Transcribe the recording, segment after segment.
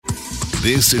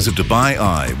This is a Dubai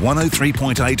Eye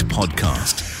 103.8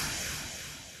 podcast.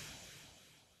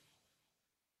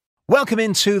 Welcome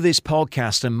into this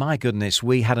podcast, and my goodness,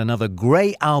 we had another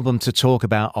great album to talk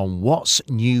about on What's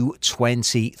New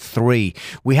 23.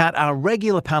 We had our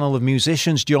regular panel of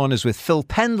musicians join us with Phil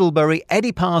Pendlebury,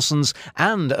 Eddie Parsons,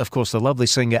 and, of course, the lovely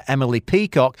singer Emily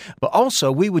Peacock. But also,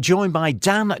 we were joined by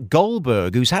Dan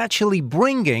Goldberg, who's actually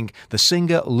bringing the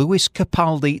singer Lewis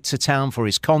Capaldi to town for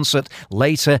his concert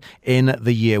later in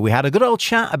the year. We had a good old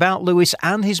chat about Lewis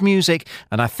and his music,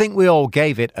 and I think we all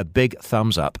gave it a big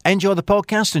thumbs up. Enjoy the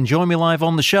podcast and join me live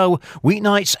on the show,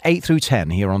 weeknights 8 through 10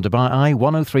 here on Dubai Eye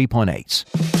 103.8.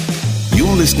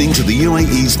 You're listening to the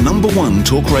UAE's #1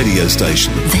 talk radio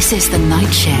station. This is The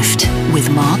Night Shift with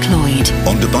Mark Lloyd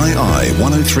On Dubai Eye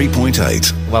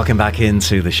 103.8. Welcome back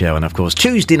into the show. And of course,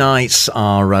 Tuesday nights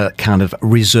are kind of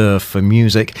reserved for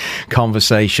music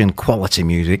conversation, quality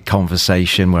music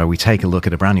conversation, where we take a look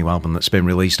at a brand new album that's been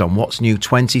released on What's New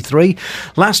 23.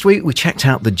 Last week, we checked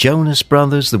out the Jonas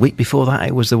Brothers. The week before that,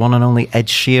 it was the one and only Ed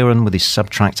Sheeran with his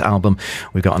Subtract album.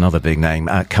 We've got another big name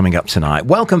coming up tonight.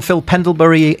 Welcome, Phil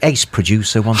Pendlebury, ace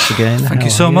producer once again. Thank you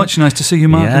so much. Nice to see you,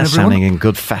 Mark, and everyone. Sounding in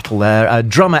good fettle there.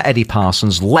 Drummer Eddie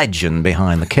Parsons, legend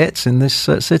behind the kit in this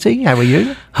city. How are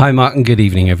you? Hi, Mark, and good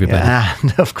evening, everybody. Yeah,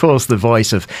 and of course, the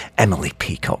voice of Emily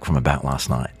Peacock from About Last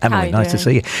Night. Emily, nice to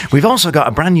see you. We've also got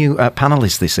a brand new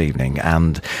panellist this evening,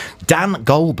 and Dan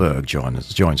Goldberg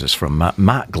joins us from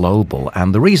Matt Global.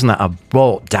 And the reason that I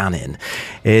brought Dan in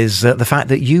is the fact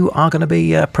that you are going to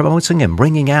be promoting and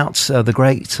bringing out the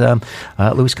great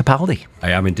Lewis Capaldi.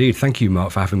 I am indeed. Thank you,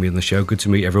 Mark, for having me on the show. Good to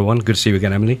meet everyone. Good to see you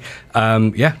again, Emily.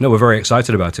 We're very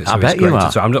excited about it. So I bet you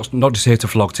are. So I'm not just here to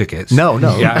flog tickets. No.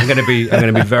 Yeah, I'm going to be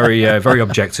very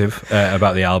objective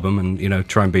about the album, and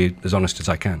try and be as honest as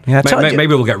I can. Yeah, maybe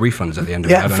we'll get refunds at the end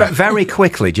of it. I don't know. Very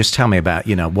quickly, just tell me about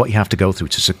what you have to go through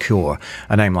to secure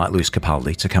a name like Lewis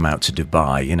Capaldi to come out to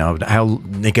Dubai. How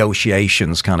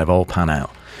negotiations kind of all pan out.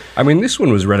 I mean, this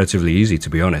one was relatively easy, to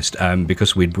be honest,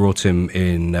 because we'd brought him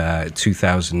in early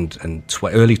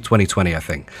 2020, I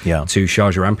think, to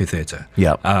Sharjah Amphitheatre.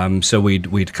 Yeah. So we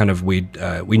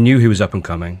knew he was up and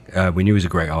coming. We knew he was a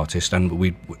great artist, and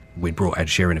we'd brought Ed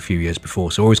Sheeran a few years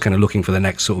before, so always kind of looking for the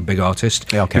next sort of big artist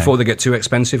before they get too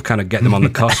expensive, kind of get them on the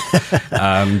cusp.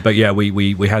 But yeah,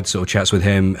 we had sort of chats with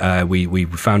him. We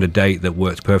found a date that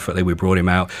worked perfectly. We brought him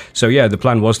out. So yeah, the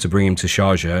plan was to bring him to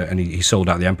Sharjah, and he sold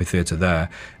out the amphitheatre there.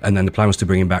 And then the plan was to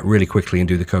bring him back really quickly and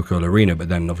do the Coca-Cola Arena. But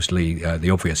then obviously the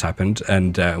obvious happened,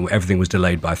 and everything was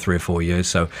delayed by 3 or 4 years.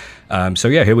 So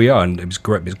yeah, here we are, and it was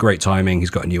great timing. He's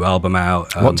got a new album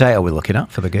out. What date are we looking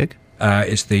at for the gig?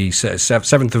 It's the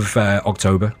 7th of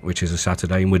October, which is a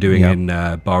Saturday, and we're doing in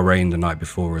Bahrain the night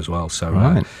before as well. So,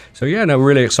 we're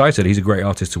really excited. He's a great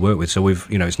artist to work with. So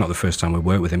it's not the first time we've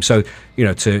worked with him. So,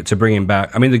 to bring him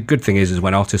back. I mean, the good thing is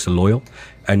when artists are loyal,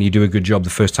 and you do a good job the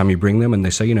first time you bring them, and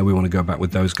they say, we want to go back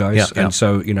with those guys. And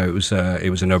so, it was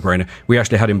a no-brainer. We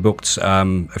actually had him booked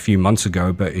a few months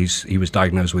ago, but he was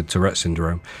diagnosed with Tourette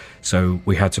syndrome, so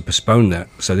we had to postpone that.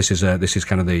 So this is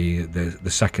kind of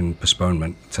the second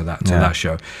postponement to that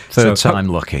show. Third time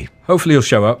lucky. Hopefully he'll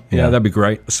show up. Yeah, that'd be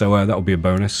great. So that'll be a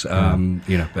bonus. But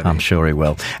I'm sure he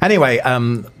will. Anyway.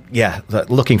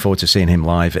 Looking forward to seeing him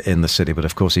live in the city. But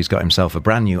of course, he's got himself a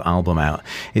brand new album out.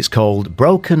 It's called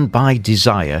Broken by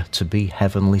Desire to be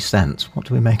Heavenly Sent. What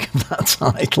do we make of that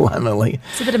title, Emily?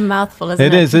 It's a bit of a mouthful, isn't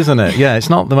it? It is, isn't it? Yeah, it's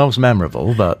not the most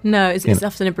memorable, but... No, it's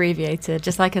often abbreviated.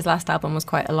 Just like his last album was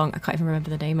quite a long... I can't even remember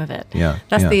the name of it. Yeah.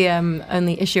 That's the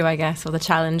only issue, I guess, or the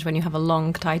challenge when you have a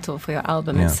long title for your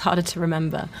album. It's harder to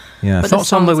remember. Yeah. But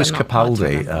Thoughts on Lewis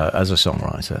Capaldi as a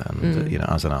songwriter and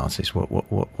as an artist?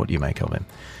 What do you make of him?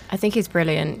 I think he's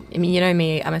brilliant. I mean, you know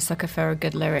me, I'm a sucker for a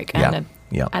good lyric, and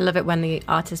I love it when the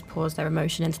artist pours their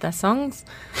emotion into their songs.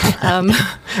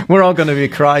 We're all going to be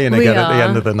crying again at the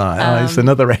end of the night. It's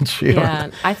another Ed Sheeran.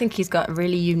 Yeah, I think he's got a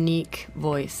really unique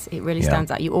voice. It really stands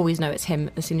out. You always know it's him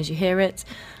as soon as you hear it.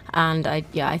 And I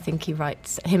think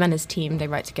him and his team, they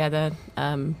write together.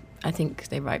 I think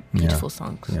they write beautiful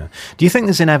songs. Yeah. Do you think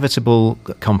there's inevitable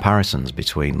comparisons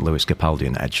between Lewis Capaldi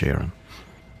and Ed Sheeran?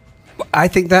 I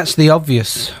think that's the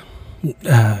obvious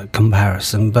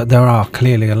comparison, but there are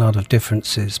clearly a lot of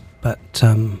differences. But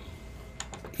I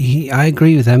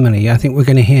agree with Emily. I think we're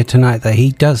going to hear tonight that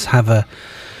he does have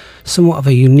somewhat of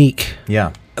a unique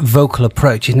vocal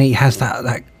approach, and he has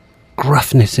that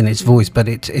gruffness in its voice, but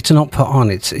it's not put on.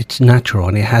 It's natural,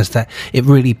 and it has that. It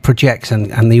really projects,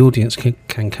 and the audience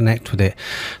can connect with it.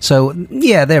 So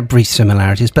yeah, there are brief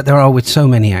similarities, but there are with so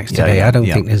many acts today. I don't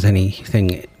think there's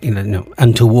anything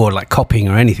untoward like copying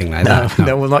or anything like that.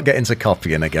 No, we'll not get into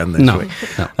copying again this week.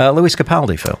 No. Lewis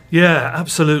Capaldi, Phil. Yeah,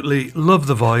 absolutely. Love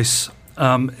the voice.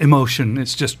 Emotion.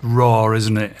 It's just raw,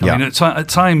 isn't it? I mean, at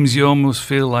times you almost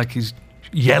feel like he's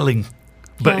yelling.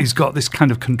 But he's got this kind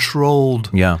of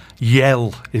controlled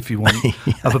yell, if you want,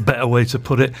 have a better way to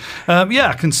put it.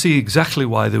 I can see exactly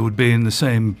why they would be in the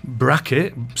same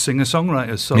bracket,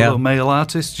 singer-songwriters, solo male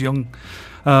artists, young.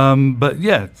 But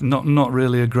not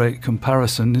really a great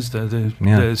comparison, is there?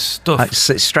 There's stuff.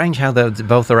 It's strange how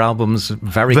both their albums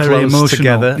very close emotional,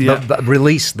 together. The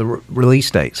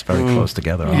release dates very close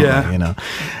together.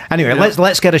 Anyway,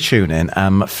 let's get a tune in.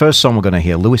 First song we're going to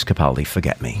hear, Lewis Capaldi,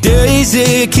 "Forget Me." Days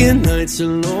aching, nights are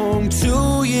long,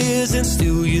 2 years and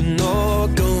still you're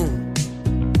not gone.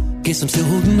 Guess I'm still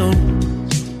holding on.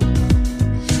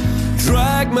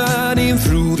 Drag my name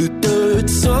through the dirt.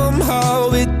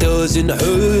 Somehow it doesn't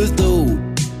hurt though.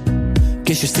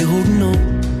 Guess you're still holding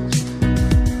on.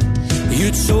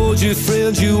 You told your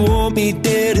friends you want me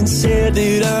dead and said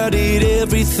that I did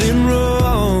everything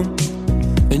wrong.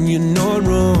 And you're not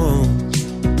wrong.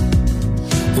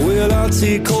 Well, I'll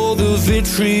take all the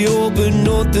vitriol, but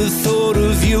not the thought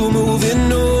of you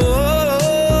moving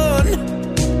on.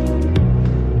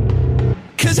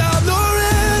 'Cause I'm not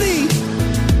ready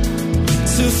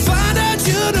to find out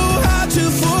you know how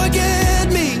to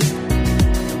forget me.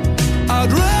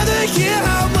 I'd rather hear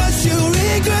how much you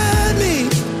regret me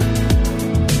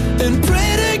and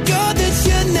pray to God that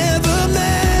you never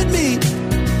met me,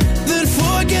 then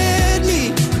forget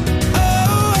me.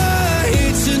 Oh, I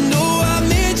hate to know I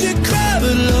made you cry,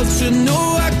 but love to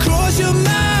know I crossed your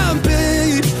mind,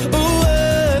 babe.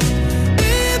 Oh,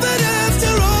 even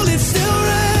after all it still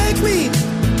wrecked me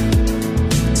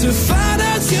to find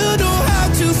out you know how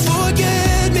to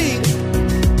forget me,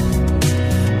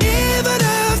 even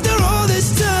after all this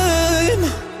time.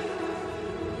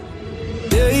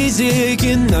 Days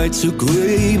aching, nights are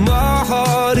grey, my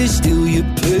heart is still your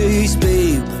place,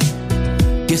 babe.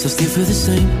 Guess I still feel the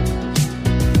same.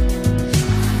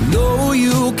 No,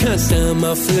 you can't stand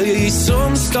my face,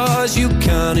 some scars you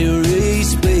can't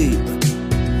erase, babe.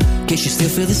 Guess you still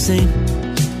feel the same.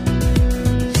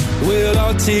 Well,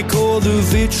 I'll take all the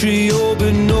vitriol,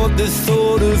 but not the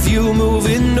thought of you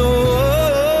moving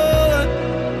on.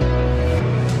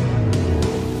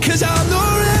 'Cause I'm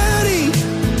not ready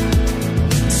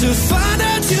to find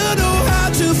out you know how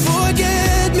to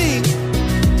forget me.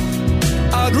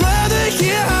 I'd rather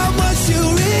hear how much you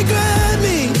regret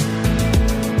me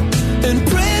and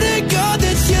pray to God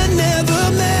that you never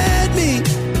met me,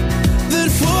 then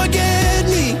forget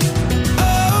me.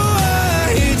 Oh,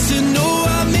 I hate to know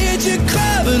I made you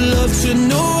cry, but love to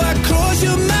know I crossed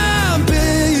your mind,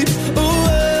 babe.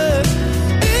 Oh,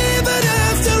 even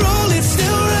after all it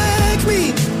still wrecked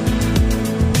me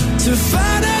to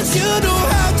find out you know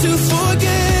how to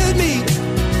forget me,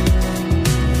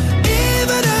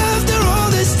 even after all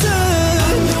this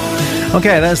time.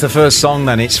 Okay, there's the first song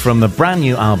then. It's from the brand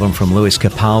new album from Lewis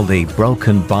Capaldi,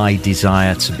 Broken by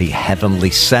Desire to be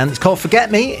Heavenly Sent. It's called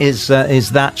Forget Me, is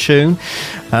that tune.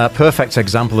 Perfect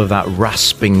example of that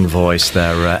rasping voice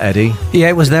there, Eddie. Yeah,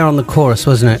 it was there on the chorus,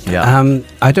 wasn't it? Yeah.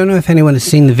 I don't know if anyone has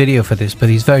seen the video for this, but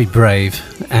he's very brave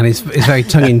and he's very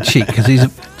tongue-in-cheek because he's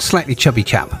a slightly chubby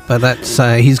chap, but that's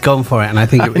he's gone for it, and I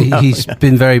think he's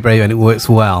been very brave and it works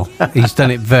well. He's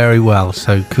done it very well,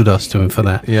 so kudos to him for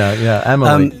that. Yeah.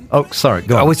 Emily. Sorry,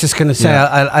 go on. I was just going to say,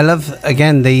 I love,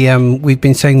 again, we've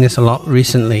been saying this a lot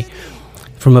recently,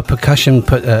 from a percussion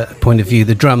point of view,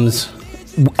 the drums,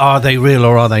 are they real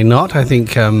or are they not? I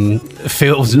think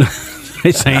Phil's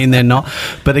saying they're not,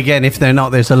 but again, if they're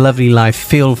not, there's a lovely live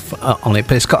feel on it,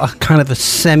 but it's got a kind of a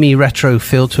semi-retro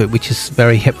feel to it, which is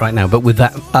very hip right now, but with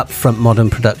that upfront modern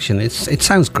production, it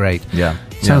sounds great.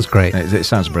 Sounds great. It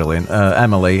sounds brilliant.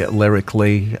 Emily,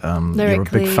 lyrically, you're a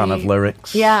big fan of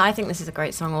lyrics. Yeah, I think this is a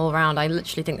great song all around. I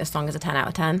literally think this song is a 10 out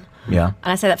of 10. Yeah.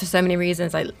 And I say that for so many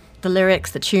reasons. Like the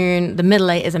lyrics, the tune, the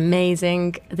middle eight is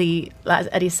amazing. As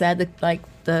Eddie said,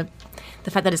 the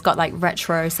fact that it's got like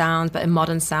retro sounds but a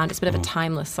modern sound, it's a bit of a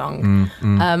timeless song.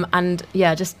 And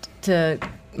yeah, just to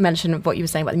mention what you were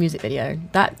saying about the music video,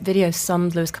 that video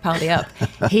sums Lewis Capaldi up.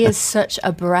 He is such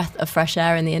a breath of fresh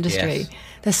air in the industry. Yes.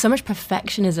 There's so much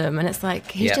perfectionism, and it's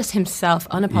like he's just himself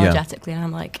unapologetically, and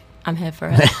I'm like, I'm here for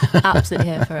it.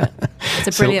 Absolutely here for it.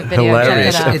 It's a brilliant video.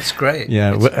 Hilarious. Check it out. It's great.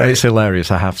 Yeah, it's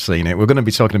hilarious. I have seen it. We're going to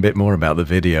be talking a bit more about the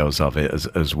videos of it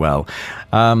as well.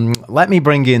 Let me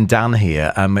bring in Dan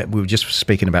here. We were just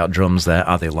speaking about drums there.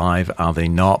 Are they live? Are they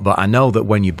not? But I know that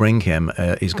when you bring him,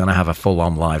 he's going to have a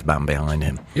full-on live band behind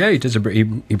him. Yeah, he does. He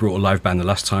brought a live band the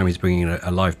last time. He's bringing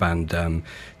a live band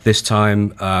this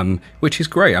time, which is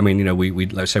great. I mean, you know, we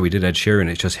let's say we did Ed Sheeran.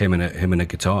 It's just him and a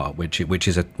guitar, which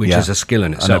is a skill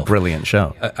in itself. And a brilliant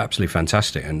show. Absolutely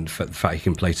fantastic. And the fact he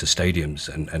can play to stadiums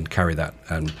and carry that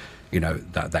you know,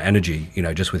 that energy, you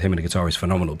know, just with him and a guitar is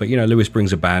phenomenal. But, you know, Lewis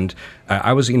brings a band. He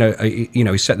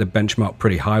set the benchmark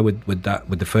pretty high with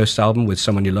the first album, with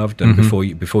Someone You Loved, and Before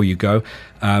You Go.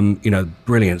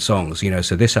 Brilliant songs, you know.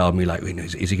 So this album,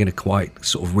 is he going to quite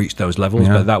sort of reach those levels?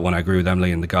 Yeah. But that one, I agree with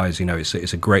Emily and the guys, you know,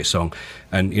 it's a great song.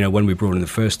 And, you know, when we brought him the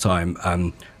first time,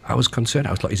 I was concerned.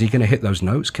 I was like, is he going to hit those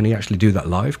notes? Can he actually do that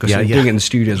live? Because doing it in the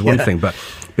studio is one thing, but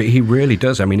he really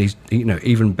does. I mean, he's, you know,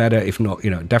 even better, if not, you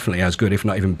know, definitely as good, if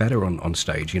not even better on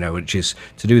stage, you know, which is,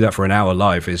 to do that for an hour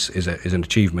live is an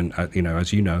achievement, you know,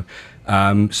 as you know.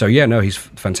 He's a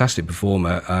fantastic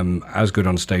performer, as good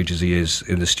on stage as he is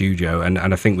in the studio. And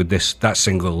I think with that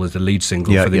single as the lead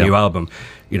single for the new album,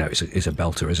 you know, it's a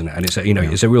belter, isn't it? And it's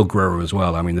it's a real grower as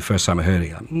well. I mean, the first time I heard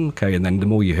it, like, okay, and then the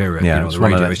more you hear it, you know, on the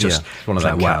radio, it's just one of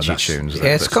those catchy tunes.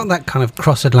 Yeah, it's got that kind of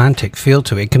cross-Atlantic feel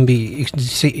to it. It can be,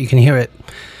 you can hear it,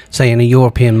 say, in a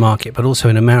European market, but also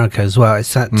in America as well.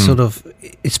 It's that sort of,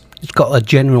 it's got a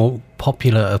general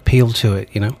popular appeal to it,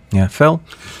 you know. Yeah, Phil.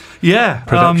 Yeah,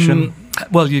 production.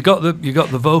 Well, you got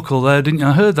the vocal there, didn't you?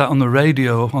 I heard that on the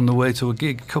radio on the way to a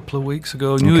gig a couple of weeks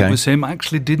ago. I knew it was him. I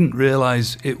actually didn't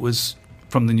realise it was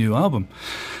from the new album.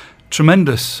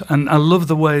 Tremendous. And I love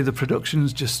the way the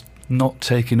production's just not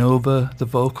taking over the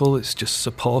vocal, it's just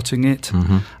supporting it.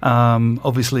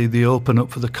 Obviously they open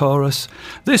up for the chorus.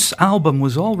 This album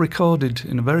was all recorded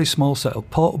in a very small setup,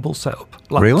 portable setup.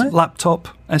 Laptop,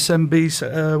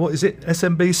 SMB, what is it?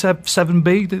 SMB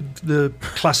 7B, the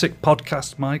classic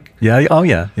podcast mic. Yeah, oh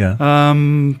yeah.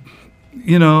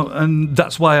 You know, and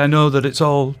that's why I know that it's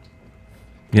all,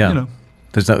 you know.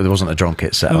 There wasn't a drum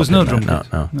kit set up. There was no drum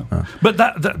kit. No. But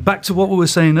that back to what we were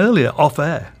saying earlier, off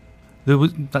air.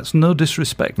 That's no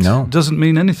disrespect. No. It doesn't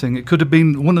mean anything. It could have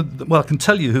been one of I can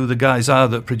tell you who the guys are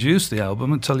that produced the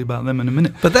album and tell you about them in a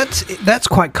minute. But that's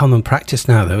quite common practice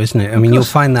now, though, isn't it? I mean, you'll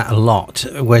find that a lot.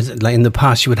 Whereas, like, in the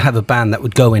past, you would have a band that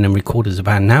would go in and record as a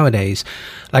band. Nowadays,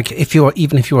 like,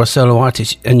 even if you're a solo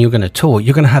artist and you're going to tour,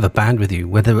 you're going to have a band with you,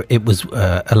 whether it was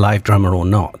a live drummer or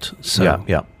not. So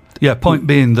yeah. Point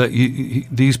being that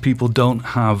these people don't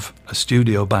have a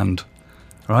studio band.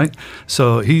 Right,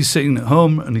 so he's sitting at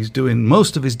home and he's doing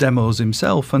most of his demos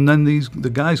himself, and then the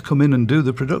guys come in and do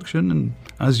the production. And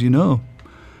as you know,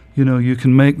 you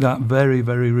can make that very,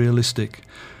 very realistic.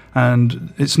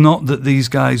 And it's not that these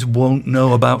guys won't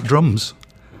know about drums.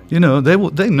 You know,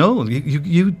 they know.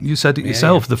 You said it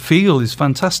yourself. The feel is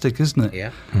fantastic, isn't it?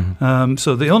 Yeah. Mm-hmm.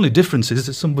 So the only difference is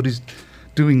that somebody's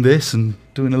doing this and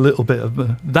doing a little bit of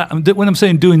that. When I'm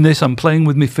saying doing this, I'm playing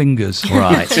with my fingers.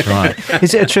 Right.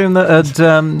 Is it a tune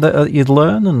that you'd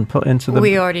learn and put into the...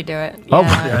 We already do it.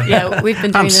 Yeah, we've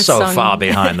been doing this song. I'm so far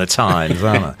behind the times,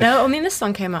 aren't I? No, I mean, this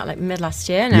song came out like mid last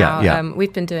year now.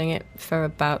 We've been doing it for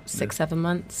about 6-7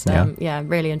 months.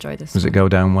 Really enjoyed this Does song. it go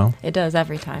down well? It does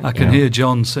every time. I can hear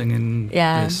John singing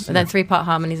this. And then 3-part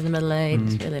harmonies in the middle.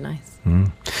 It's really nice.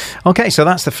 Okay, so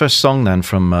that's the first song then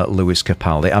from Lewis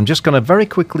Capaldi. I'm just going to very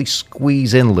quickly squeeze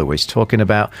in Lewis talking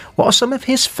about what are some of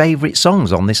his favourite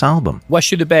songs on this album.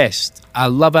 Wish You the Best. I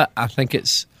love it. I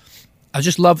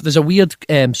just love, there's a weird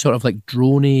sort of like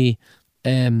droney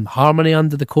harmony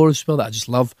under the chorus spell that I just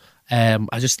love. I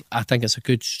think it's a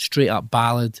good straight up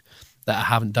ballad that I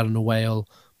haven't done in a while.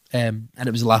 And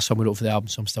it was the last song we wrote for the album,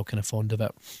 so I'm still kind of fond of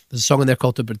it. There's a song in there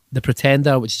called The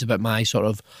Pretender, which is about my sort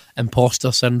of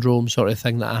imposter syndrome sort of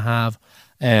thing that I have.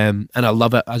 And I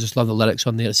love it. I just love the lyrics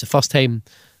on there. It's the first time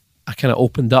I kind of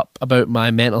opened up about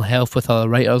my mental health with other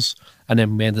writers, and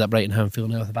then we ended up writing How I'm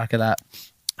Feeling Now off the back of that.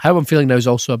 How I'm Feeling Now is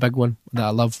also a big one that I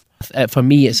love. For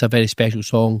me, it's a very special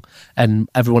song, and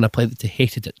everyone I played it to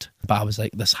hated it. But I was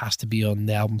like, this has to be on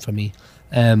the album for me,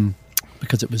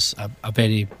 because it was a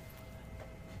very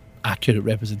accurate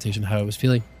representation of how I was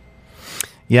feeling.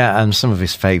 Yeah, and some of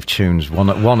his fave tunes, one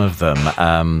of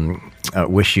them,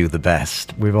 Wish You the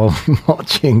Best. We've all been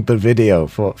watching the video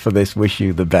for this Wish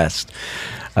You the Best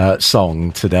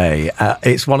song today.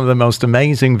 It's one of the most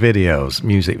amazing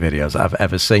music videos I've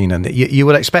ever seen. And you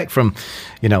would expect from,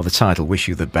 the title Wish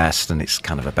You the Best, and it's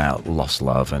kind of about lost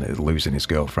love and losing his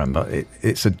girlfriend, but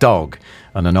it's a dog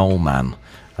and an old man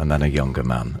and then a younger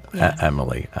man,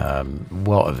 Emily.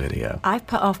 What a video. I've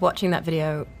put off watching that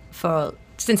video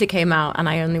since it came out, and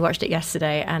I only watched it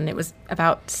yesterday, and it was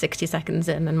about 60 seconds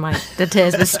in, and the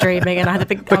tears were streaming, and I had a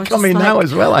big. They're coming now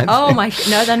as well. I think. Oh my!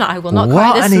 No, they're not. I will not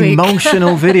cry this week. What an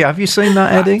emotional video! Have you seen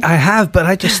that, Eddie? I have,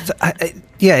 but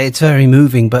yeah, it's very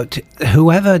moving. But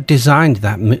whoever designed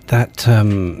that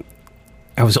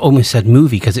I was almost said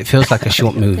movie because it feels like a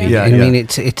short movie. I mean,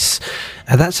 it's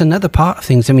that's another part of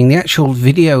things. I mean, the actual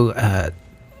video.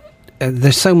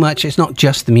 There's so much. It's not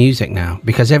just the music now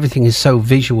because everything is so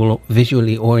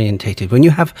visually orientated. When you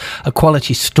have a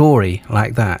quality story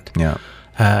like that,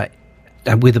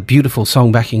 with a beautiful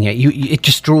song backing it, it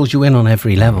just draws you in on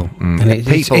every level. And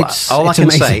all I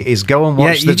can say is go and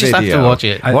watch the video. You just have to watch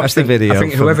it. Watch the video. I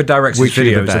think whoever directs these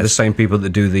videos are the same people that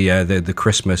do the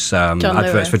Christmas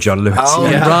adverts for John Lewis. Oh,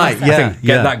 right. I think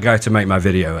get that guy to make my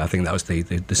video. I think that was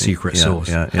the secret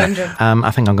sauce. I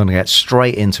think I'm going to get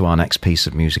straight into our next piece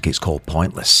of music. It's called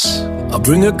Pointless. I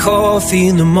bring her coffee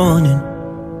in the morning.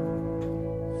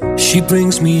 She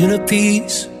brings me in a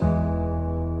piece.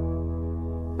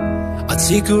 I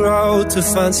take her out to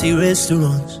fancy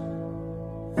restaurants.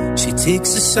 She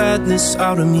takes the sadness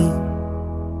out of me.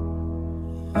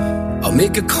 I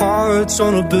make her cards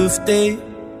on her birthday.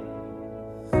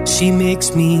 She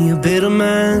makes me a better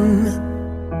man.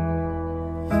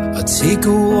 I take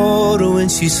her water when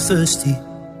she's thirsty.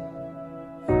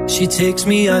 She takes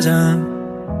me as I am.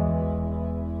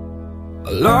 I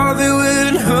love it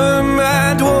when her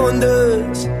mind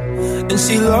wanders, and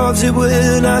she loves it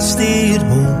when I stay at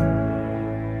home.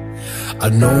 I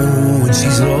know when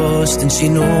she's lost, and she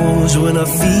knows when I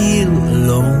feel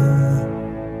alone.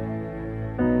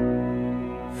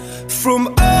 From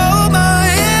all my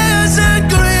airs and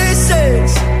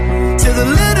graces to the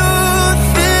little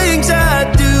things I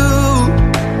do,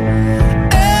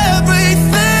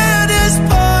 everything is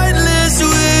pointless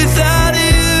without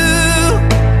you.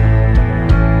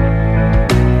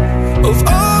 Of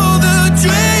all the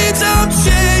dreams I'm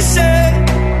chasing,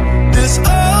 there's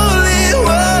only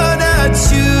one I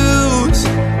choose.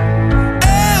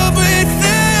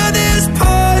 Everything is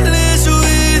pointless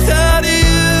without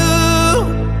you.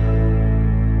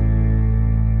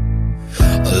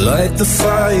 I light the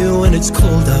fire when it's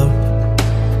cold out,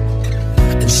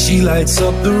 and she lights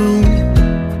up the room.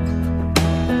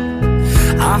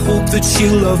 I hope that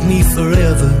she'll love me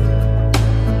forever.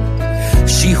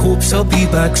 She hopes I'll be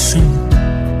back soon.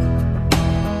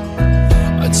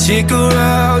 I take her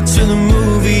out to the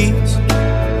movies.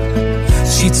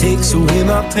 She takes away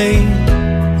my pain.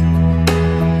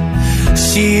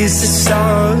 She is the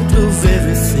start of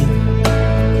everything,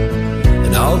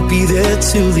 and I'll be there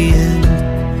till the end.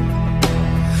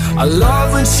 I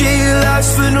love when she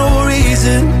laughs for no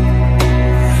reason,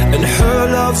 and her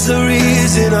love's the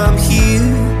reason I'm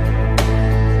here.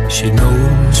 She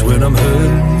knows when I'm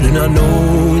hurt, and I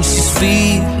know when she's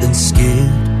feeling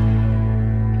scared.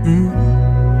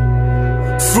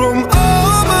 From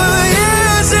all my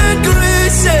years and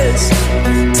graces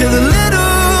to the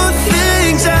little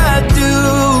things I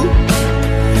do,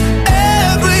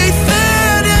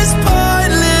 everything is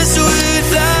pointless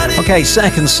without it. Okay,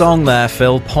 second song there,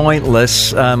 Phil. Pointless.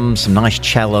 Some nice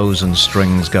cellos and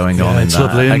strings going on in it's that.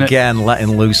 lovely, isn't Again,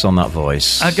 letting loose on that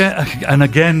voice.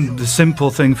 Again, the simple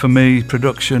thing for me,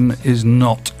 production is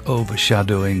not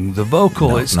overshadowing the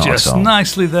vocal. It's just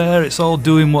nicely there. It's all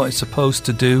doing what it's supposed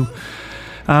to do.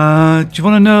 Do you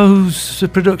want to know who's the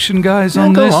production guys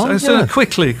on this?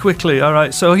 Quickly. All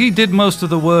right. So he did most of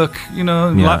the work.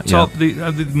 Laptop.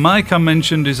 Yeah. The mic I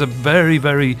mentioned is a very,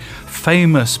 very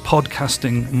famous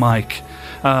podcasting mic.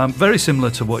 Very similar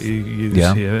to what you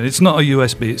use here. It's not a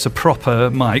USB. It's a proper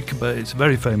mic, but it's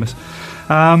very famous.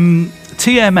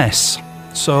 TMS.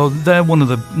 So they're one of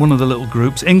the little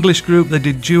groups. English group. They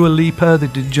did Dua Lipa. They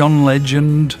did John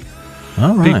Legend.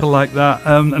 Oh, right. People like that.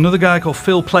 Another guy called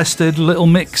Phil Plested, Little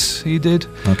Mix, he did.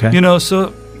 Okay.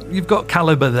 So you've got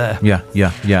caliber there. Yeah,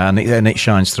 and it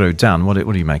shines through. Dan, what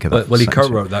do you make of that? Well, he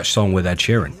co-wrote that song with Ed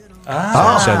Sheeran.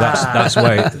 So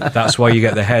that's why you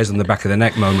get the hairs on the back of the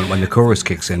neck moment when the chorus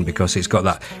kicks in, because it's got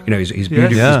that, his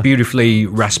beautifully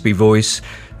raspy voice,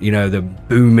 the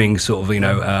booming sort of,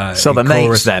 so the chorus.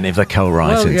 Mates then, if they're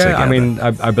co-writing together. I mean,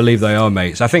 I believe they are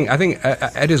mates. I think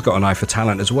Ed has got an eye for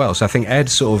talent as well. So I think Ed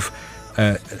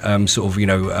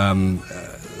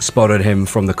spotted him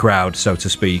from the crowd, so to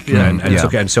speak, and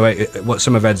took it. And so what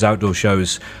some of Ed's outdoor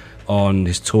shows on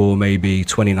his tour, maybe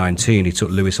 2019, he took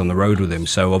Lewis on the road with him.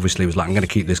 So obviously he was like, I'm going to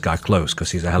keep this guy close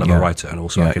because he's a hell of a writer, and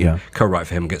also I can co-write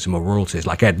for him and get some more royalties.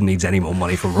 Like Ed needs any more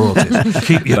money from royalties.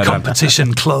 Keep your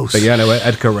competition close. But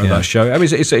Ed co-wrote that show. I mean,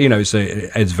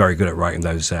 Ed's very good at writing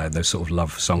those sort of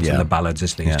love songs and the ballads,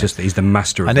 isn't he? He's the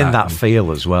master of that. And in that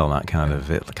feel as well, that kind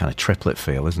of triplet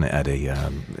feel, isn't it, Eddie?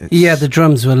 The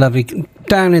drums were lovely,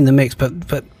 down in the mix,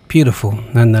 but beautiful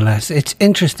nonetheless. It's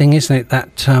interesting, isn't it,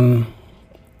 that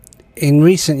in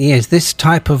recent years this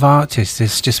type of artist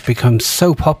has just become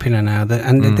so popular now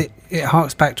that, it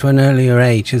harks back to an earlier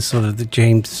age, as sort of the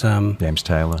James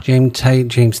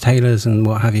Taylors and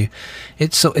what have you.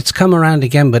 It's come around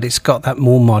again, but it's got that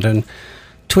more modern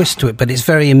twist to it, but it's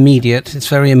very immediate, it's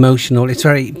very emotional,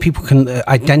 people can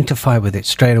identify with it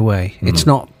straight away. It's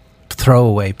not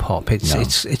throwaway pop.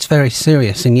 It's very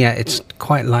serious, and yet it's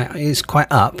quite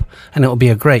up, and it'll be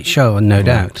a great show, and no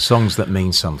doubt songs that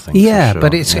mean something. Yeah,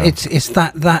 but it's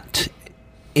that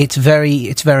it's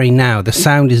very now. The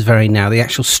sound is very now. The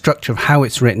actual structure of how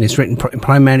it's written is written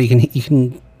primarily. You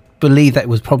can believe that it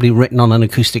was probably written on an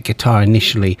acoustic guitar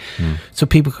initially, so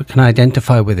people can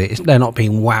identify with it. They're not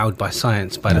being wowed by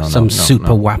science, by some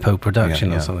super wappo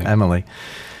production or something. Emily.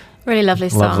 Really lovely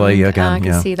song. Lovely again. I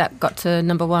can see that got to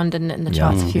number 1, didn't it, in the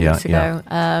charts a few weeks ago.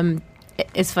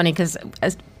 It's funny because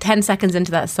 10 seconds into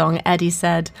that song, Eddie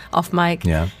said off mic,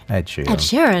 Ed Sheeran. Ed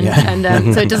Sheeran.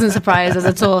 And so it doesn't surprise us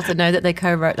at all to know that they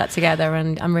co-wrote that together,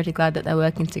 and I'm really glad that they're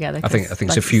working together. I think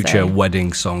it's a future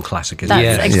wedding song classic.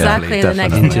 That's exactly the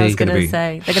next thing I was going to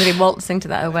say. They're going to be waltzing to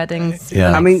that at weddings.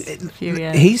 I mean,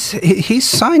 he's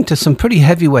signed to some pretty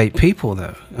heavyweight people,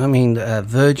 though. I mean,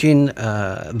 Virgin,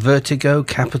 Vertigo,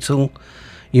 Capitol,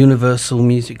 Universal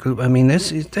Music Group. I mean,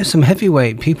 there's some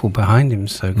heavyweight people behind him,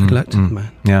 so good luck to them,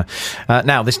 man. Yeah.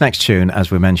 Now, this next tune,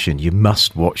 as we mentioned, you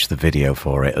must watch the video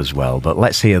for it as well, but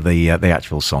let's hear the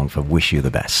actual song for Wish You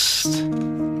the Best.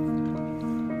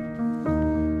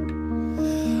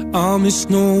 I miss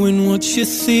knowing what you're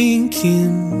thinking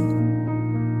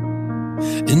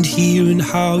and hearing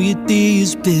how your day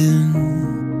has been.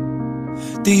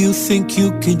 Do you think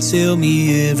you can tell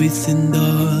me everything,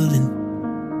 darling,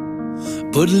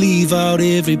 but leave out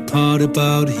every part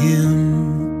about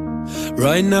him?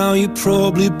 Right now you're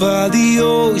probably by the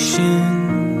ocean,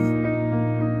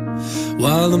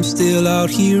 while I'm still out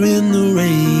here in the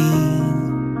rain.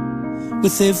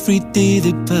 With every day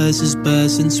that passes by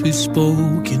since we've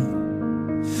spoken,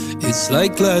 it's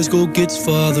like Glasgow gets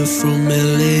farther from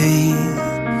LA.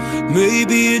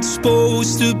 Maybe it's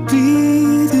supposed to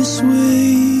be this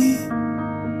way,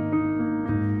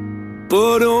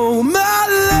 but oh my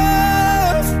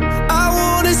love, I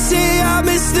wanna say I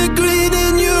miss the grin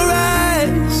in your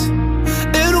eyes.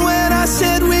 And when I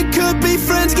said we could be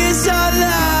friends, guess I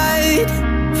lied.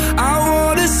 I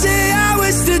wanna say I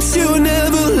wish that you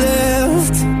never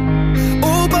left.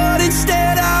 Oh, but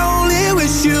instead I only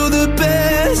wish you the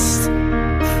best.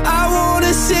 I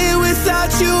wanna say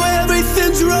without you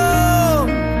everything's wrong,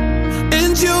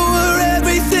 and you were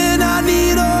everything I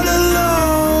need all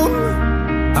along.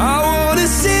 I wanna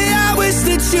say I wish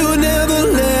that you never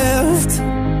left.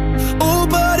 Oh,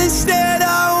 but instead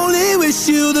I only wish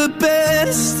you the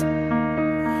best.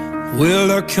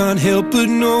 Well, I can't help but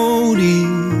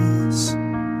notice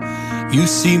you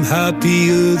seem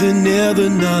happier than ever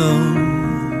now,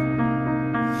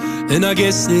 and I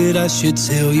guess that I should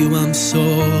tell you I'm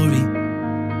sorry.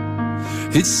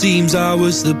 It seems I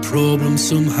was the problem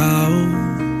somehow.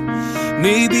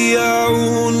 Maybe I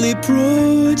only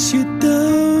brought you down,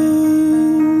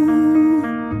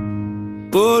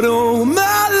 but oh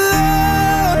my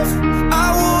love,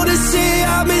 I wanna say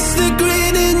I miss the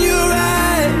grin in your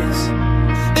eyes.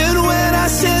 And when I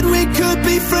said we could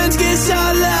be friends, guess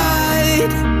I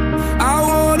lied. I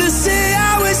wanna say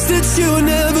I wish that you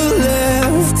never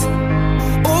left.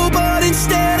 Oh, but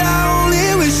instead I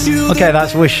only wish you. Okay,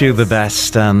 that's Wish You the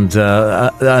Best, and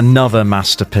another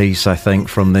masterpiece, I think,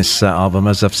 from this album.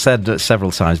 As I've said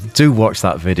several times, do watch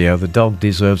that video. The dog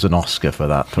deserves an Oscar for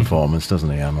that performance,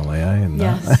 doesn't he, Emily?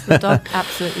 Yes, the dog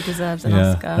absolutely deserves an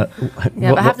Oscar.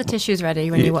 But have the tissues ready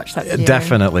when you watch that video.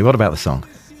 Definitely. What about the song?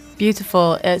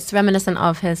 Beautiful. It's reminiscent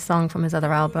of his song from his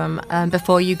other album,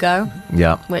 Before You Go.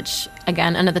 Yeah. Which,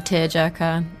 again, another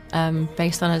tearjerker,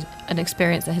 based on an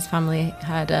experience that his family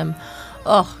had.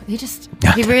 He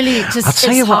really just,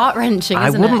 it's heart-wrenching,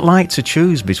 isn't it? I wouldn't like to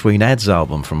choose between Ed's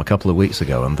album from a couple of weeks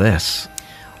ago and this.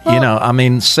 Well, I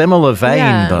mean, similar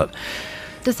vein, but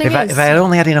the thing if I had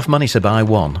only had enough money to buy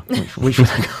one, which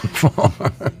would I go for?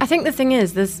 I think the thing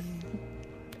is, there's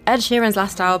Ed Sheeran's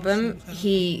last album,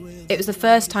 it was the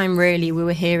first time really we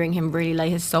were hearing him really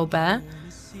lay his soul bare.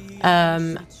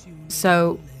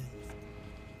 So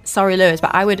sorry, Lewis,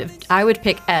 but I would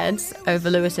pick Ed's over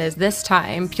Lewis's this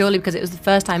time purely because it was the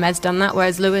first time Ed's done that,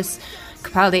 whereas Lewis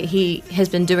Capaldi, he has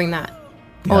been doing that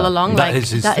all along. That is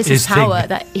his power. Thing.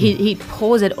 That he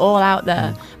pours it all out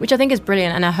there, which I think is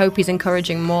brilliant, and I hope he's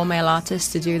encouraging more male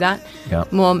artists to do that.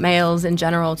 More males in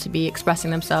general to be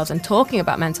expressing themselves and talking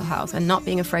about mental health and not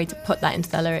being afraid to put that into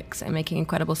their lyrics and making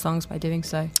incredible songs by doing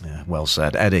so. Yeah, well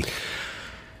said, Eddie.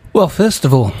 Well, first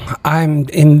of all, I'm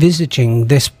envisaging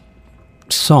this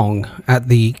song at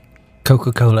the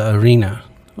Coca-Cola Arena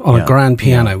on a grand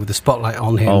piano with the spotlight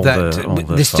on him.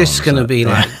 This just going to be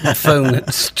like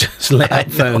just lit up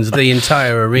phones. The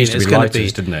entire arena is going to be.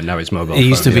 Didn't it? Now it's mobile. It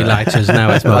used to be lighters. Now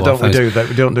it's mobile phones. We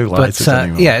don't do lighters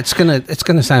anymore. Yeah, it's going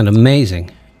to sound amazing.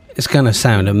 It's going to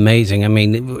sound amazing. I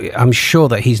mean, I'm sure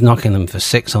that he's knocking them for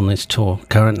 6 on this tour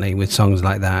currently with songs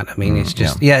like that. I mean, it's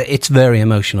just it's very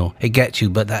emotional. It gets you,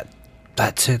 but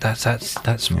that's it.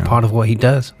 That's part of what he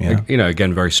does. Yeah. You know,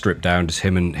 again, very stripped down, just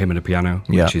him and a piano,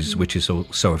 which is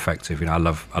so effective. You know, I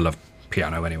love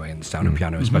piano anyway, and the sound of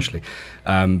piano especially.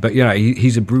 But you know,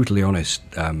 he's a brutally honest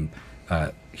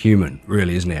human,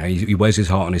 really, isn't he? He wears his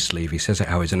heart on his sleeve. He says it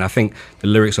how it is, and I think the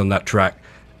lyrics on that track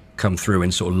come through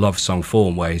in sort of love song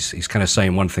form, where he's kind of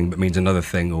saying one thing but means another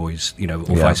thing, or he's or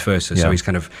vice versa. So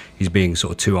he's being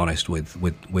sort of too honest with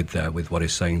what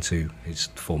he's saying to his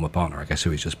former partner, I guess, who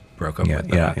he's just broke up with.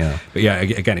 But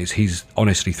again, he's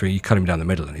honestly through. You cut him down the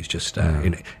middle, and he's just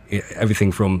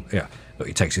everything from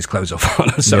he takes his clothes off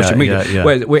on social media.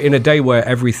 We're in a day where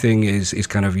everything is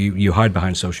kind of you hide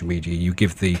behind social media. You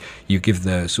give the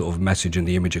sort of message and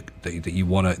the image that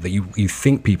you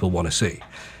think people want to see.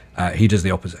 He does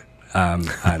the opposite.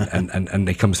 And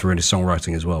it comes through in his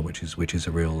songwriting as well, which is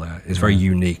a real it's very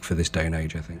unique for this day and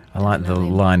age, I think. I like the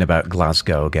line about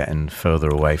Glasgow getting further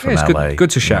away from LA.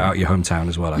 Good to shout out your hometown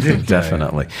as well, I think.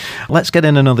 Definitely. Let's get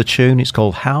in another tune. It's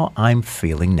called How I'm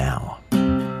Feeling Now.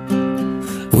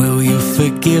 Will you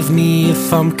forgive me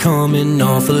if I'm coming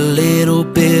off a little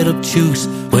bit obtuse?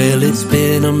 Well, it's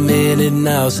been a minute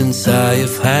now since I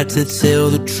have had to tell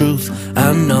the truth.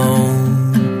 I know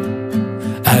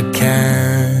I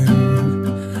can,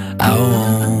 I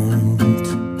won't.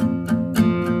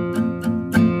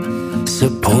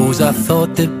 Suppose I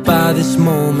thought that by this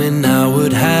moment I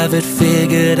would have it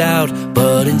figured out,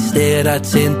 but instead I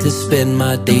tend to spend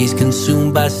my days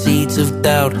consumed by seeds of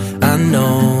doubt. I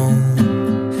know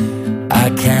I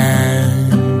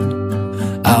can,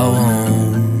 I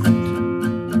won't.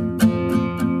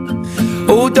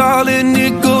 Oh darling,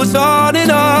 it goes on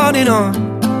and on and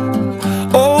on.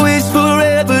 Always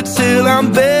forever till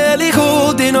I'm barely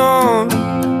holding on.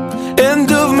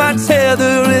 End of my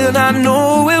tether and I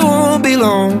know it won't be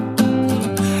long.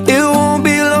 It won't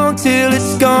be long till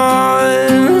it's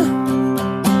gone.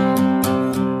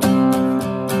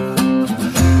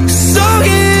 So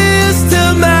here's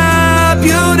to my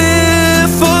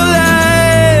beautiful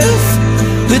life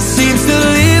that seems to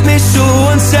leave me so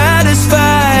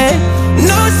unsatisfied.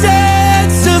 No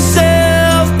sense of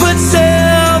self but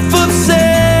self-obsessed.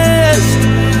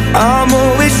 I'm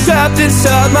always trapped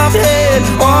inside my head.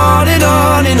 On and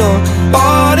on and on.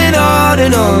 On and on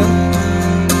and on.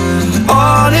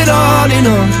 On and on and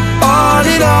on. On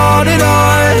and on and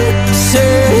on.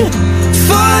 Say,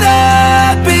 thought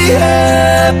I'd be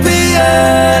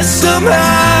happier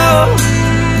somehow.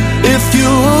 If you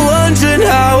were wondering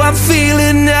how I'm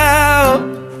feeling now,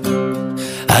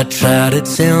 I try to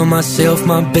tell myself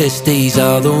my best days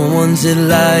are the ones that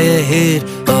lie ahead,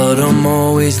 but I'm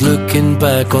always looking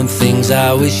back on things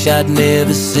I wish I'd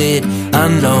never said. I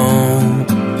know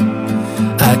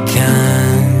I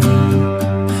can,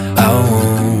 I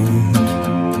won't.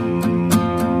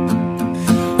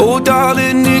 Oh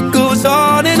darling, it goes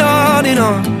on and on and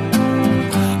on.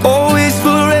 Always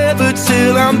forever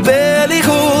till I'm barely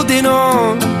holding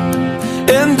on.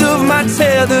 End of my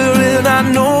tether and I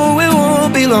know it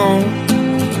won't be long.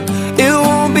 It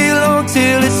won't be long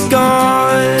till it's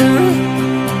gone.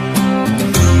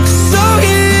 So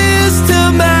here's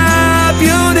to my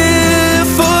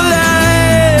beautiful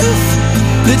life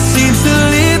that seems to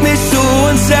leave me so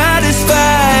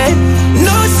unsatisfied.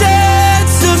 No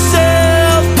sense of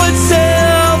self but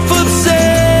self-obsessed.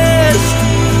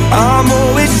 I'm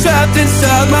always trapped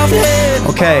inside my head.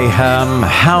 Okay,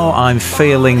 how I'm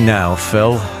feeling now,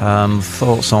 Phil.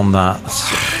 Thoughts on that?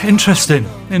 Interesting.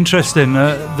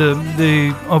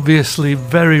 The obviously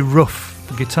very rough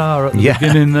guitar at the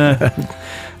beginning there.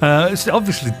 It's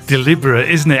obviously deliberate,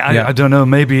 isn't it? I don't know,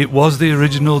 maybe it was the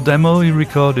original demo he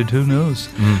recorded, who knows?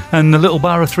 And the little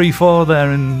bar of 3/4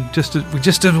 there, and just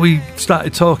as we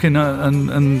started talking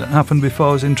and happened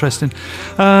before was interesting.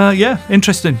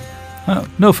 Interesting.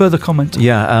 No further comment.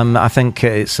 Yeah, I think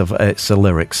it's a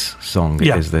lyrics song,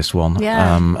 is this one.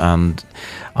 Yeah. And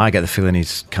I get the feeling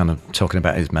he's kind of talking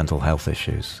about his mental health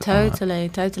issues. Totally.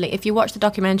 If you watch the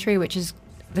documentary, which is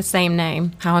the same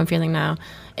name, How I'm Feeling Now,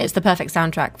 it's the perfect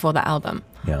soundtrack for that album.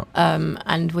 Yeah.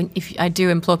 And if I do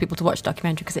implore people to watch the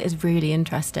documentary because it is really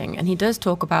interesting, and he does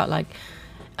talk about like,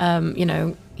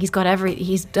 he's got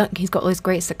all this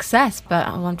great success, but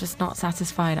I'm just not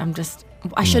satisfied.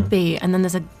 I should be, and then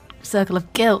there's a circle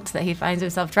of guilt that he finds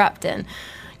himself trapped in,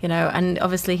 and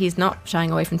obviously he's not shying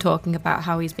away from talking about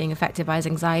how he's being affected by his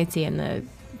anxiety and the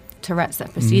Tourette's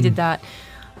that preceded that.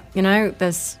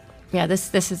 This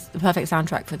is the perfect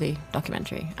soundtrack for the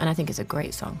documentary, and I think it's a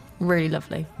great song, really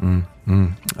lovely.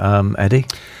 Eddie?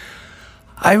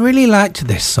 I really liked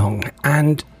this song,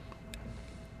 and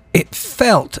it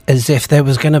felt as if there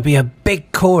was going to be a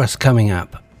big chorus coming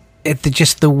up.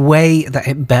 Just the way that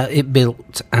it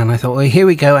built, and I thought, well, here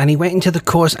we go. And he went into the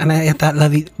chorus, and I had that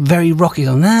lovely, very rocky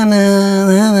song, na na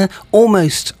na na,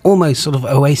 almost sort of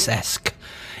Oasis-esque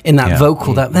in that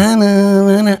vocal, that na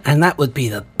na na, and that would be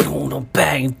the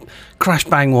bang, crash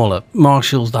bang wallop,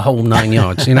 Marshalls, the whole 9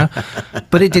 yards,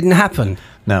 But it didn't happen.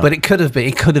 No. But it could have been.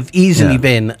 It could have easily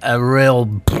been a real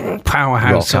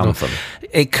powerhouse sort of.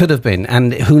 It could have been,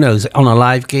 and who knows? On a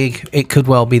live gig, it could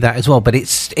well be that as well. But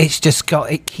it's just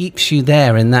it keeps you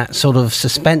there in that sort of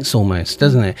suspense almost,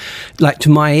 doesn't it? Like to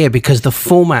my ear, because the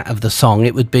format of the song,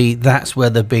 it would be that's where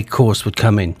the big chorus would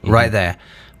come in, right there.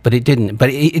 But it didn't.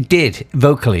 But it did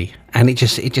vocally, and it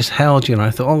just held you. And I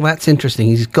thought, oh, that's interesting.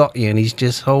 He's got you, and he's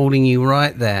just holding you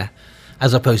right there,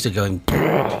 as opposed to going,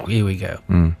 here we go.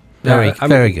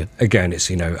 Very good. Again, it's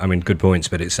good points,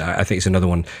 but it's I think it's another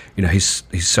one. He's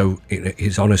so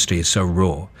his honesty is so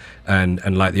raw, and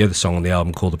like the other song on the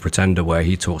album called "The Pretender," where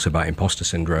he talks about imposter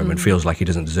syndrome and feels like he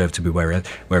doesn't deserve to be where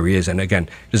he is. And again,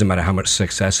 it doesn't matter how much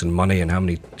success and money and how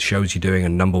many shows you're doing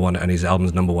and number one, and his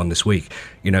album's number one this week.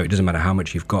 It doesn't matter how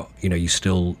much you've got. You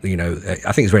still I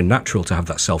think it's very natural to have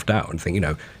that self doubt and think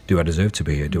do I deserve to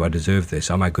be here? Do I deserve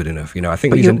this? Am I good enough? I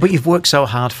think. But you've worked so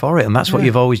hard for it, and that's what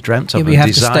you've always dreamt of. Yeah, but you have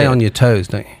to stay on your toes,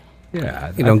 don't you?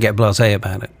 Yeah, you don't get blasé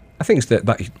about it. I think it's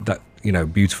that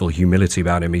beautiful humility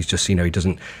about him. He's just he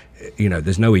doesn't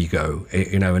there's no ego,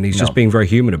 and he's just being very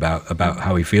human about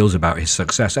how he feels about his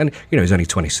success. And he's only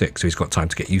 26, so he's got time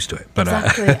to get used to it. But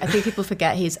exactly, I think people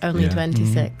forget he's only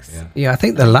 26. Yeah, I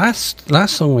think the last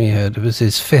song we heard was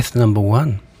his 5th number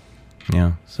one.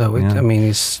 Yeah. So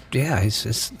it's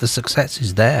the success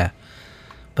is there,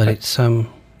 but it's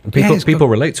people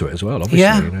relate to it as well,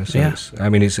 obviously. Yeah.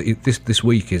 This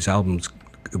week his albums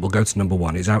will go to number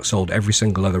one. He's outsold every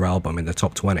single other album in the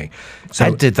top 20. So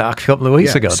Ed did that a couple of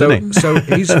weeks ago, didn't he? So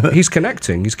he's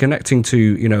connecting. He's connecting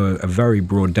to a very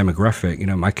broad demographic.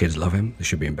 My kids love him. They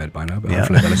should be in bed by now, but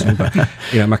hopefully they're listening. But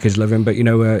my kids love him. But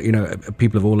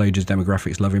people of all ages,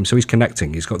 demographics love him. So he's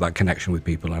connecting. He's got that connection with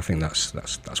people. And I think that's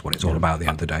what it's all about at the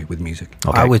end of the day with music.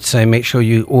 Okay. I would say make sure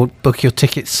you all book your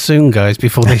tickets soon, guys,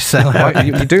 before they sell out.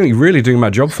 You're really doing my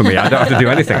job for me. I don't have to do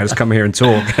anything. I just come here and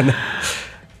talk.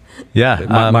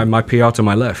 Yeah, my PR to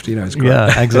my left, it's great.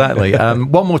 Yeah, exactly.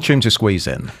 One more tune to squeeze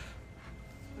in.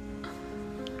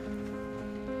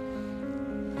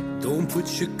 Don't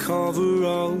put your cover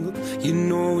up,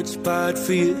 it's bad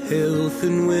for your health.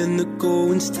 And when the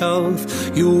going's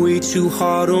tough, you're way too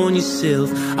hard on yourself.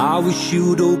 I wish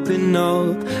you'd open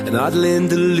up, and I'd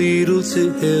lend a little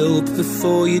to help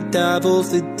before you dive off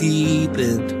the deep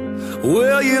end.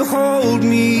 Well, you hold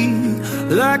me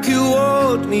like you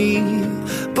want me,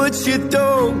 but you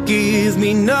don't give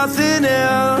me nothing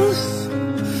else.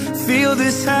 Feel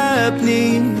this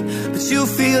happening, but you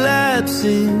feel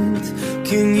absent.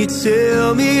 Can you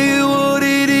tell me what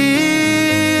it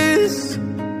is?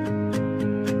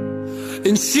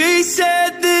 And she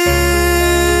said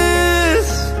this: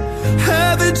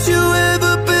 haven't you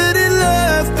ever been in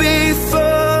love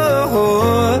before?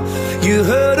 You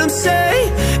heard him say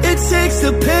it takes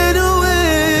the pain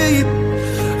away,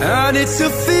 and it's a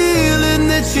feeling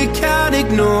that you can't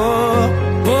ignore.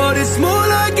 But it's more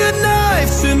like a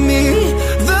knife to me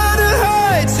than a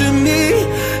hide to me,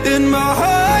 and my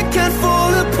heart can't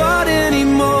fall apart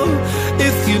anymore.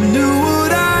 If you knew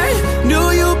what I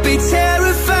knew, you'd be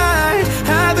terrified.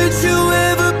 Haven't you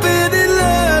ever been in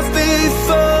love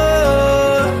before?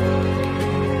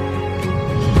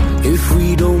 If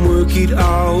we don't work it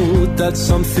out, that's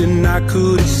something I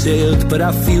could accept. But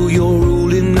I feel you're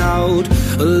ruling out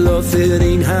a love that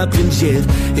ain't happened yet.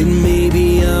 And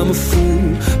maybe I'm a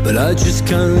fool, but I just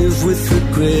can't live with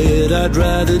regret. I'd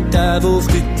rather dive off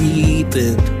the deep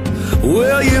end.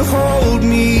 Well, you hold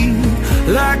me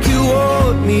like you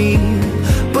want me,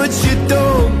 but but you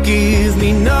don't give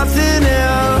me nothing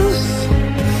else.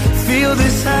 Feel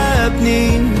this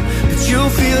happening, but you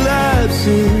feel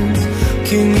absent.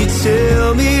 Can you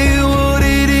tell me what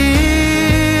it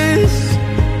is?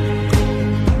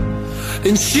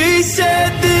 And she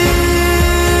said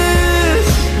this,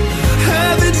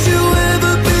 haven't you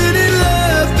ever been in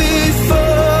love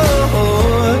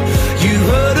before? You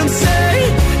heard him say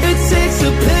it takes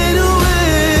the pain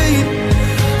away,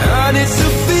 and it's a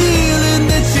feeling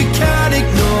that you can't ignore.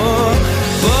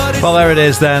 Well, there it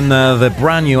is then, the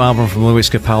brand new album from Lewis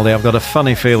Capaldi. I've got a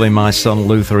funny feeling my son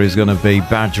Luther is going to be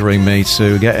badgering me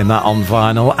to getting that on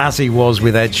vinyl, as he was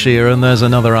with Ed Sheeran. There's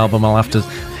another album I'll have to,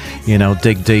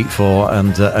 dig deep for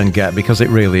and get, because it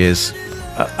really is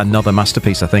another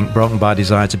masterpiece, I think. Broken by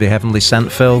Desire to be Heavenly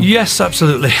Sent, Phil? Yes,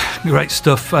 absolutely. Great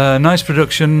stuff. Nice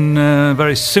production,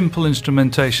 very simple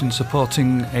instrumentation,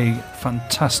 supporting a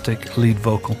fantastic lead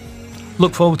vocal.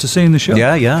 Look forward to seeing the show.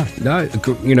 Yeah. No,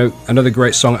 another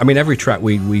great song. I mean, every track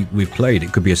we've played,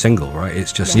 it could be a single, right?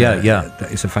 It's just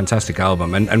it's a fantastic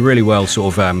album and really well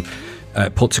sort of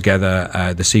put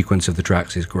together. The sequence of the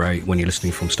tracks is great when you're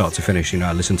listening from start to finish.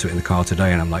 I listened to it in the car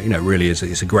today, and I'm like, really it's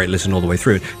a great listen all the way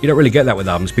through. You don't really get that with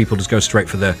albums. People just go straight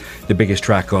for the biggest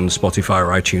track on Spotify or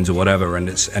iTunes or whatever, and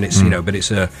it's but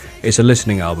it's a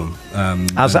listening album.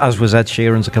 As was Ed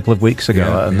Sheeran's a couple of weeks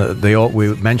ago,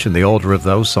 we mentioned the order of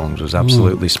those songs was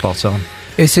absolutely spot on.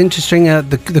 It's interesting,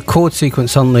 the chord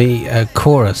sequence on the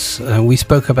chorus. We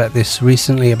spoke about this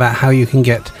recently, about how you can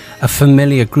get a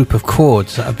familiar group of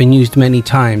chords that have been used many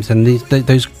times, and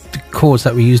those chords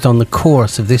that were used on the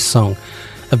chorus of this song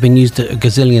have been used a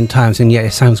gazillion times, and yet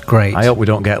it sounds great. I hope we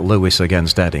don't get Lewis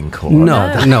against Ed in court.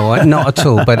 No, not at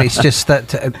all. But it's just that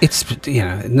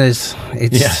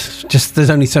there's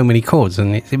only so many chords,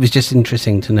 and it was just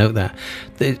interesting to note that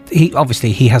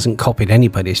he hasn't copied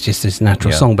anybody. It's just his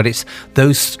natural song, but it's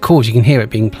those chords, you can hear it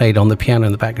being played on the piano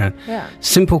in the background. Yeah,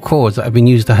 simple chords that have been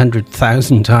used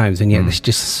 100,000 times, and yet they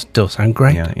just still sound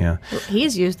great. Yeah. Well,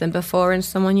 he's used them before in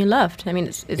Someone You Loved. I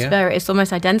mean, it's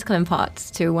almost identical in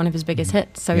parts to one of his biggest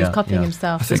hits. So he's copying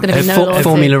himself. There's going to be no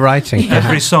formula writing.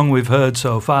 Every song we've heard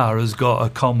so far has got a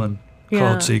common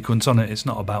chord sequence on it. It's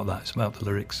not about that. It's about the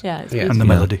lyrics and the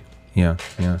melody. Yeah,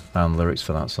 and lyrics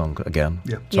for that song again.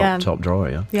 Top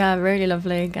drawer. Yeah, really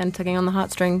lovely. Again, tugging on the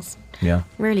heartstrings. Yeah,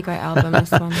 really great album. This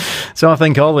one. So I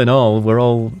think all in all, we're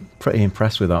all pretty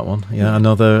impressed with that one. Yeah,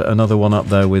 another one up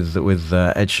there with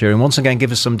Ed Sheeran. Once again,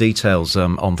 give us some details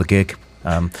on the gig.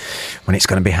 When it's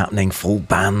going to be happening, full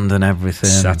band and everything.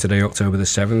 Saturday, October the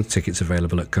 7th. Tickets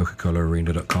available at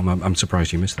CocaColaArena.com. I'm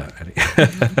surprised you missed that, Eddie.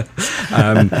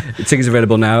 Tickets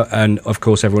available now, and of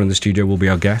course everyone in the studio will be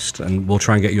our guest, and we'll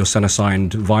try and get your son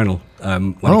assigned vinyl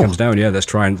when it comes down. Yeah, let's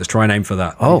try and aim for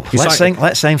that.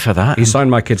 Let's aim for that. He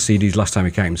signed my kid's CDs last time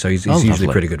he came, so he's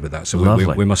usually pretty good with that. So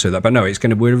we must do that. But no,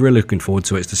 we're really looking forward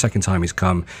to it. It's the second time he's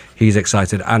come. He's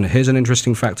excited, and here's an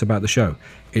interesting fact about the show.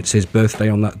 It's his birthday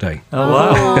on that day. Oh,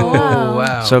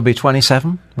 wow. So he'll be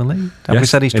 27, will he? We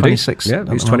said he's 26? Yeah,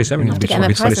 he's 27. It'll be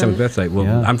his 27th birthday.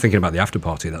 Well, I'm thinking about the after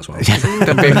party, that's what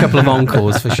There'll be a couple of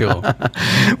encores for sure.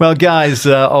 Well, guys,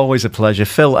 always a pleasure.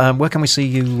 Phil, where can we see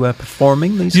you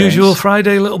performing these days? Usual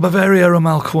Friday, Little Bavaria,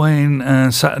 Ramal Quain,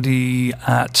 and Saturday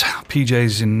at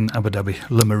PJ's in Abu Dhabi,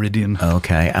 Le Meridian.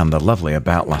 Okay, and the lovely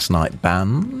About Last Night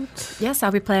band? Yes,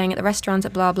 I'll be playing at the restaurant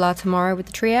at Blah Blah tomorrow with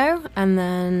the trio, and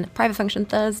then private function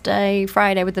Thursday,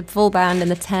 Friday with the full band in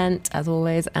the tent, as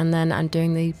always, and then I'm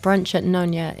doing the brunch at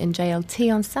Nonya in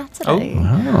JLT on Saturday. Oh,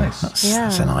 nice.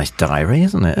 That's a nice diary,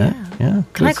 isn't it? Yeah.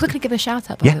 Can I quickly give a shout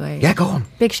out, by the way? Yeah, go on.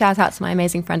 Big shout out to my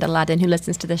amazing friend Aladdin, who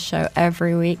listens to this show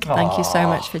every week. Thank you so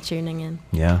much for tuning in.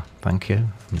 Yeah, thank you.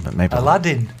 Maybe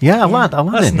Aladdin. Yeah, Aladdin.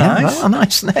 That's nice. A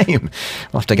nice name.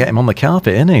 We'll have to get him on the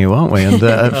carpet, won't we? And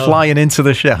flying into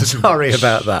the show. Sorry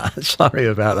about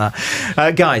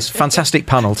that. Guys, fantastic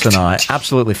panel tonight.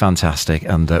 Absolutely fantastic,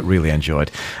 and really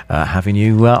enjoyed having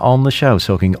you on the show,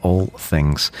 talking all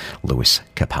things Lewis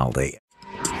Capaldi.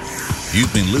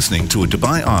 You've been listening to a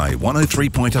Dubai Eye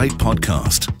 103.8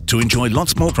 podcast. To enjoy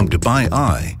lots more from Dubai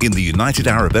Eye in the United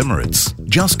Arab Emirates,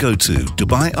 just go to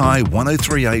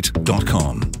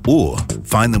DubaiEye1038.com or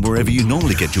find them wherever you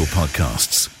normally get your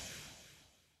podcasts.